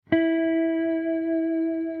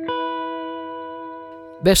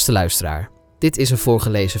Beste luisteraar, dit is een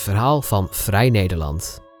voorgelezen verhaal van Vrij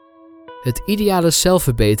Nederland. Het ideale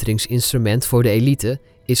zelfverbeteringsinstrument voor de elite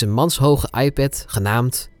is een manshoge iPad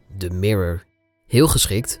genaamd The Mirror. Heel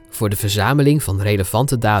geschikt voor de verzameling van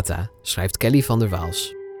relevante data, schrijft Kelly van der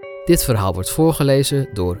Waals. Dit verhaal wordt voorgelezen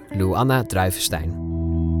door Luanna Druivenstein.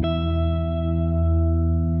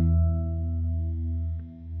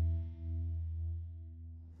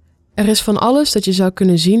 Er is van alles dat je zou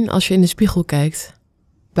kunnen zien als je in de spiegel kijkt.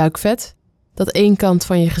 Buikvet, dat één kant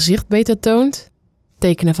van je gezicht beter toont.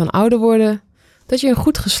 Tekenen van ouder worden, dat je een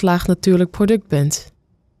goed geslaagd natuurlijk product bent.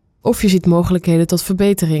 Of je ziet mogelijkheden tot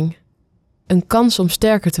verbetering. Een kans om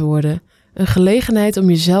sterker te worden, een gelegenheid om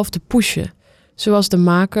jezelf te pushen, zoals de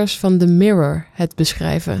makers van The Mirror het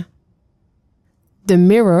beschrijven. The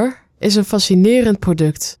Mirror is een fascinerend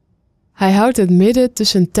product. Hij houdt het midden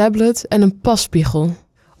tussen een tablet en een passpiegel.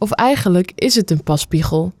 Of eigenlijk is het een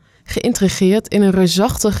passpiegel, geïntegreerd in een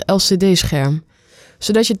reusachtig LCD-scherm,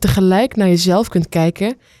 zodat je tegelijk naar jezelf kunt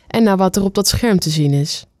kijken en naar wat er op dat scherm te zien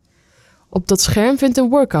is. Op dat scherm vindt een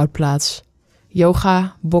workout plaats.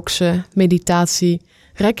 Yoga, boksen, meditatie,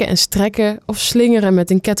 rekken en strekken of slingeren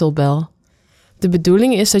met een kettlebell. De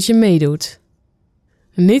bedoeling is dat je meedoet.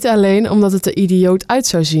 Niet alleen omdat het er idioot uit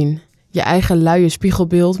zou zien, je eigen luie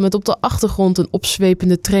spiegelbeeld met op de achtergrond een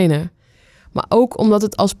opzwepende trainer, maar ook omdat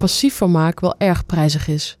het als passief vermaak wel erg prijzig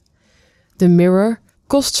is. The Mirror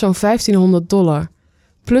kost zo'n $1500,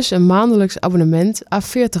 plus een maandelijks abonnement à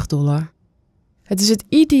 $40. Het is het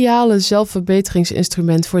ideale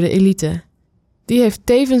zelfverbeteringsinstrument voor de elite. Die heeft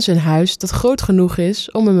tevens een huis dat groot genoeg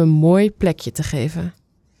is om hem een mooi plekje te geven.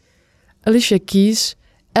 Alicia Keys,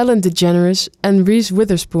 Ellen DeGeneres en Reese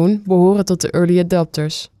Witherspoon behoren tot de early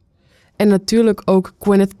adopters. En natuurlijk ook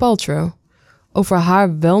Gwyneth Paltrow. Over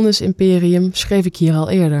haar wellness-imperium schreef ik hier al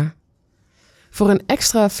eerder. Voor een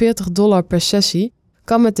extra $40 per sessie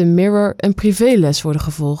kan met de Mirror een privéles worden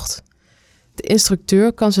gevolgd. De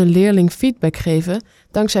instructeur kan zijn leerling feedback geven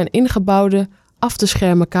dankzij een ingebouwde, af te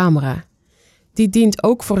schermen camera. Die dient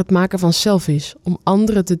ook voor het maken van selfies, om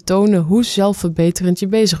anderen te tonen hoe zelfverbeterend je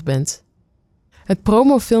bezig bent. Het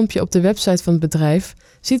promofilmpje op de website van het bedrijf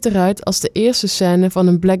ziet eruit als de eerste scène van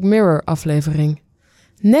een Black Mirror aflevering.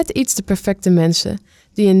 Net iets te perfecte mensen,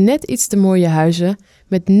 die in net iets te mooie huizen,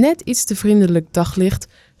 met net iets te vriendelijk daglicht,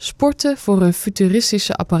 sporten voor een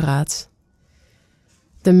futuristische apparaat.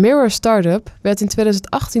 De Mirror Startup werd in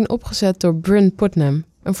 2018 opgezet door Bryn Putnam,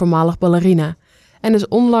 een voormalig ballerina, en is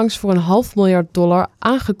onlangs voor $500 miljoen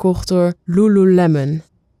aangekocht door Lululemon.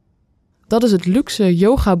 Dat is het luxe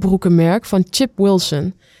yogabroekenmerk van Chip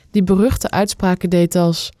Wilson, die beruchte uitspraken deed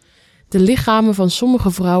als: de lichamen van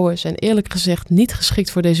sommige vrouwen zijn eerlijk gezegd niet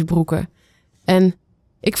geschikt voor deze broeken. En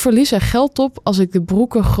ik verlies er geld op als ik de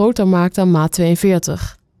broeken groter maak dan maat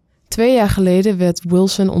 42. 2 jaar geleden werd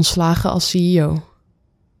Wilson ontslagen als CEO.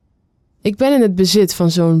 Ik ben in het bezit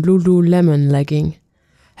van zo'n Lululemon legging.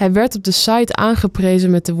 Hij werd op de site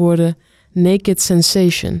aangeprezen met de woorden Naked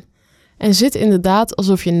Sensation en zit inderdaad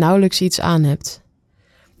alsof je nauwelijks iets aan hebt.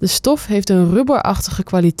 De stof heeft een rubberachtige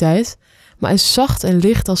kwaliteit, maar is zacht en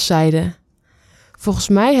licht als zijde. Volgens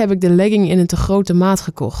mij heb ik de legging in een te grote maat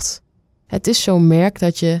gekocht. Het is zo'n merk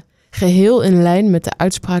dat je, geheel in lijn met de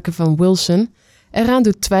uitspraken van Wilson, eraan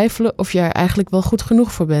doet twijfelen of je er eigenlijk wel goed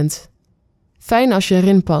genoeg voor bent. Fijn als je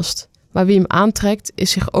erin past, maar wie hem aantrekt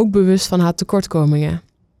is zich ook bewust van haar tekortkomingen.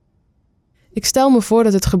 Ik stel me voor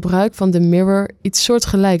dat het gebruik van de Mirror iets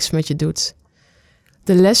soortgelijks met je doet.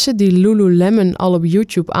 De lessen die Lululemon al op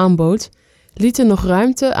YouTube aanbood, lieten nog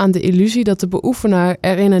ruimte aan de illusie dat de beoefenaar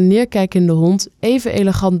er in een neerkijkende hond even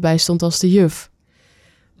elegant bij stond als de juf.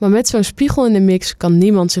 Maar met zo'n spiegel in de mix kan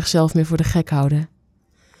niemand zichzelf meer voor de gek houden.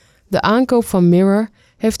 De aankoop van Mirror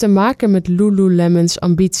heeft te maken met Lululemon's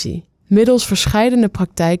ambitie, middels verscheidene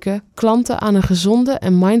praktijken klanten aan een gezonde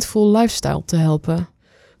en mindful lifestyle te helpen,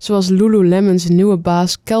 zoals Lululemon's nieuwe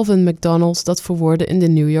baas Calvin McDonald dat verwoordde in de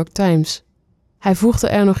New York Times. Hij voegde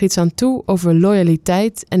er nog iets aan toe over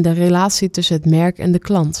loyaliteit en de relatie tussen het merk en de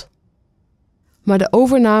klant. Maar de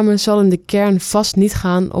overname zal in de kern vast niet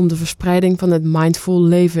gaan om de verspreiding van het mindful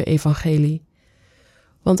leven-evangelie.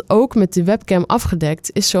 Want ook met de webcam afgedekt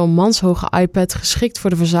is zo'n manshoge iPad geschikt voor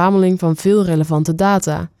de verzameling van veel relevante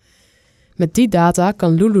data. Met die data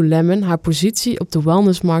kan Lululemon haar positie op de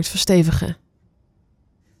wellnessmarkt verstevigen.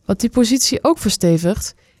 Wat die positie ook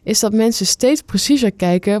verstevigt, is dat mensen steeds preciezer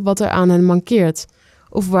kijken wat er aan hen mankeert,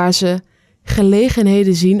 of waar ze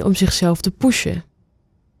gelegenheden zien om zichzelf te pushen.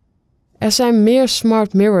 Er zijn meer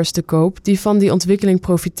smart mirrors te koop die van die ontwikkeling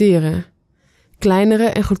profiteren. Kleinere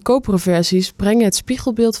en goedkopere versies brengen het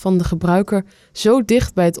spiegelbeeld van de gebruiker zo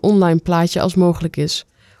dicht bij het online plaatje als mogelijk is,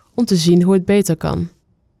 om te zien hoe het beter kan.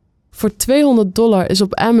 Voor $200 is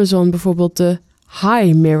op Amazon bijvoorbeeld de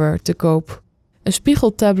Hi Mirror te koop. Een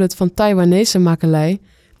spiegeltablet van Taiwanese makelij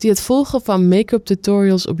die het volgen van make-up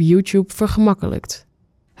tutorials op YouTube vergemakkelijkt.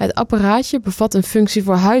 Het apparaatje bevat een functie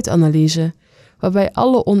voor huidanalyse, waarbij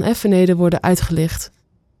alle oneffenheden worden uitgelicht.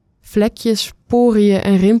 Vlekjes, poriën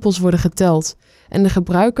en rimpels worden geteld en de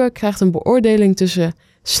gebruiker krijgt een beoordeling tussen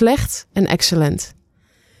slecht en excellent.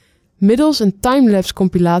 Middels een timelapse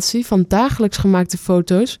compilatie van dagelijks gemaakte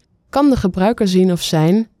foto's kan de gebruiker zien of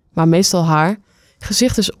zijn, maar meestal haar,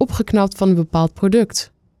 gezicht is opgeknapt van een bepaald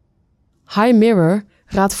product. Hi Mirror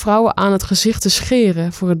raadt vrouwen aan het gezicht te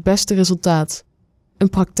scheren voor het beste resultaat. Een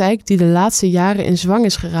praktijk die de laatste jaren in zwang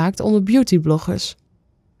is geraakt onder beautybloggers.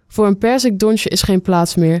 Voor een perzikdonsje is geen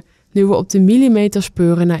plaats meer, nu we op de millimeter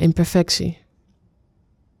speuren naar imperfectie.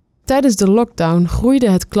 Tijdens de lockdown groeide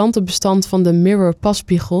het klantenbestand van de Mirror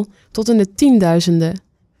passpiegel tot in de tienduizenden.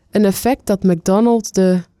 Een effect dat McDonald's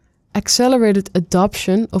de Accelerated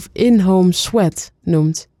Adoption of In-Home Sweat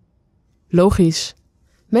noemt. Logisch.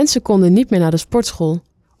 Mensen konden niet meer naar de sportschool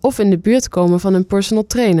of in de buurt komen van een personal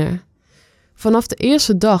trainer. Vanaf de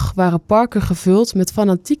eerste dag waren parken gevuld met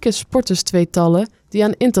fanatieke sporterstweetallen die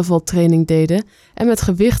aan intervaltraining deden en met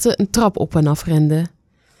gewichten een trap op en af renden.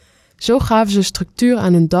 Zo gaven ze structuur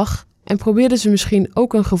aan hun dag en probeerden ze misschien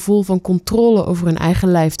ook een gevoel van controle over hun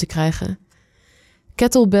eigen lijf te krijgen.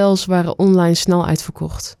 Kettlebells waren online snel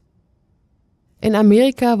uitverkocht. In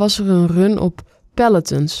Amerika was er een run op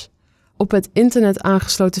Pelotons, op het internet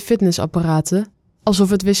aangesloten fitnessapparaten, alsof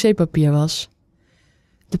het wc-papier was.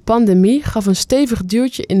 De pandemie gaf een stevig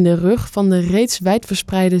duwtje in de rug van de reeds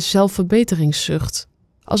wijdverspreide zelfverbeteringszucht.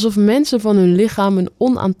 Alsof mensen van hun lichaam een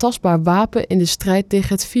onaantastbaar wapen in de strijd tegen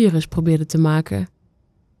het virus probeerden te maken.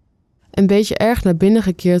 Een beetje erg naar binnen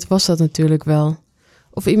gekeerd was dat natuurlijk wel.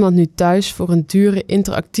 Of iemand nu thuis voor een dure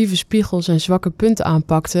interactieve spiegel zijn zwakke punten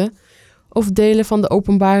aanpakte, of delen van de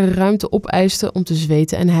openbare ruimte opeiste om te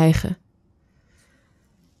zweten en hijgen.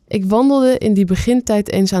 Ik wandelde in die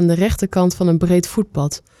begintijd eens aan de rechterkant van een breed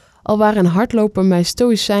voetpad, alwaar een hardloper mij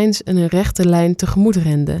stoïcijns in een rechte lijn tegemoet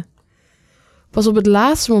rende. Pas op het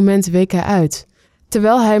laatste moment week hij uit,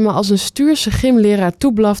 terwijl hij me als een stuurse gymleraar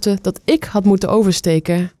toeblafte dat ik had moeten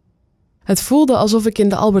oversteken. Het voelde alsof ik in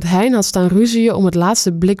de Albert Heijn had staan ruzieën om het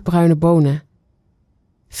laatste blik bruine bonen.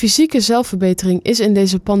 Fysieke zelfverbetering is in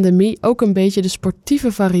deze pandemie ook een beetje de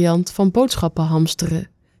sportieve variant van boodschappen hamsteren.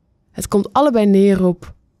 Het komt allebei neer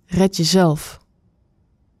op red jezelf.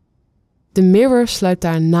 De Mirror sluit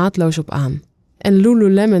daar naadloos op aan. En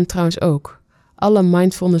Lululemon trouwens ook. Alle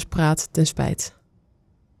mindfulness praat ten spijt.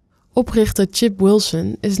 Oprichter Chip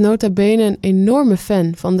Wilson is nota bene een enorme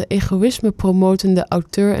fan van de egoïsme-promotende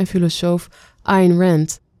auteur en filosoof Ayn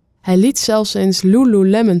Rand. Hij liet zelfs eens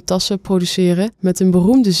Lululemon tassen produceren met een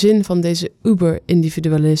beroemde zin van deze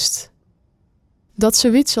uber-individualist. Dat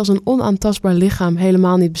zoiets als een onaantastbaar lichaam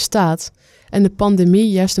helemaal niet bestaat en de pandemie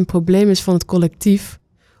juist een probleem is van het collectief,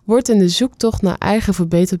 wordt in de zoektocht naar eigen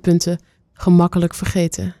verbeterpunten gemakkelijk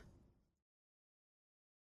vergeten.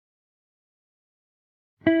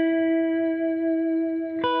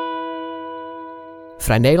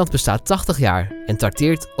 Vrij Nederland bestaat 80 jaar en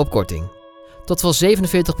trakteert op korting. Tot wel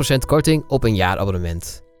 47% korting op een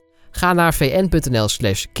jaarabonnement. Ga naar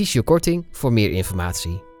vn.nl/kiesjekorting voor meer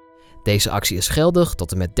informatie. Deze actie is geldig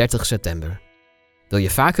tot en met 30 september. Wil je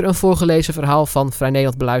vaker een voorgelezen verhaal van Vrij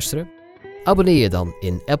Nederland beluisteren? Abonneer je dan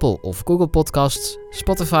in Apple of Google Podcasts,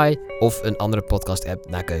 Spotify of een andere podcast-app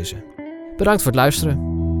naar keuze. Bedankt voor het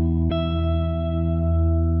luisteren.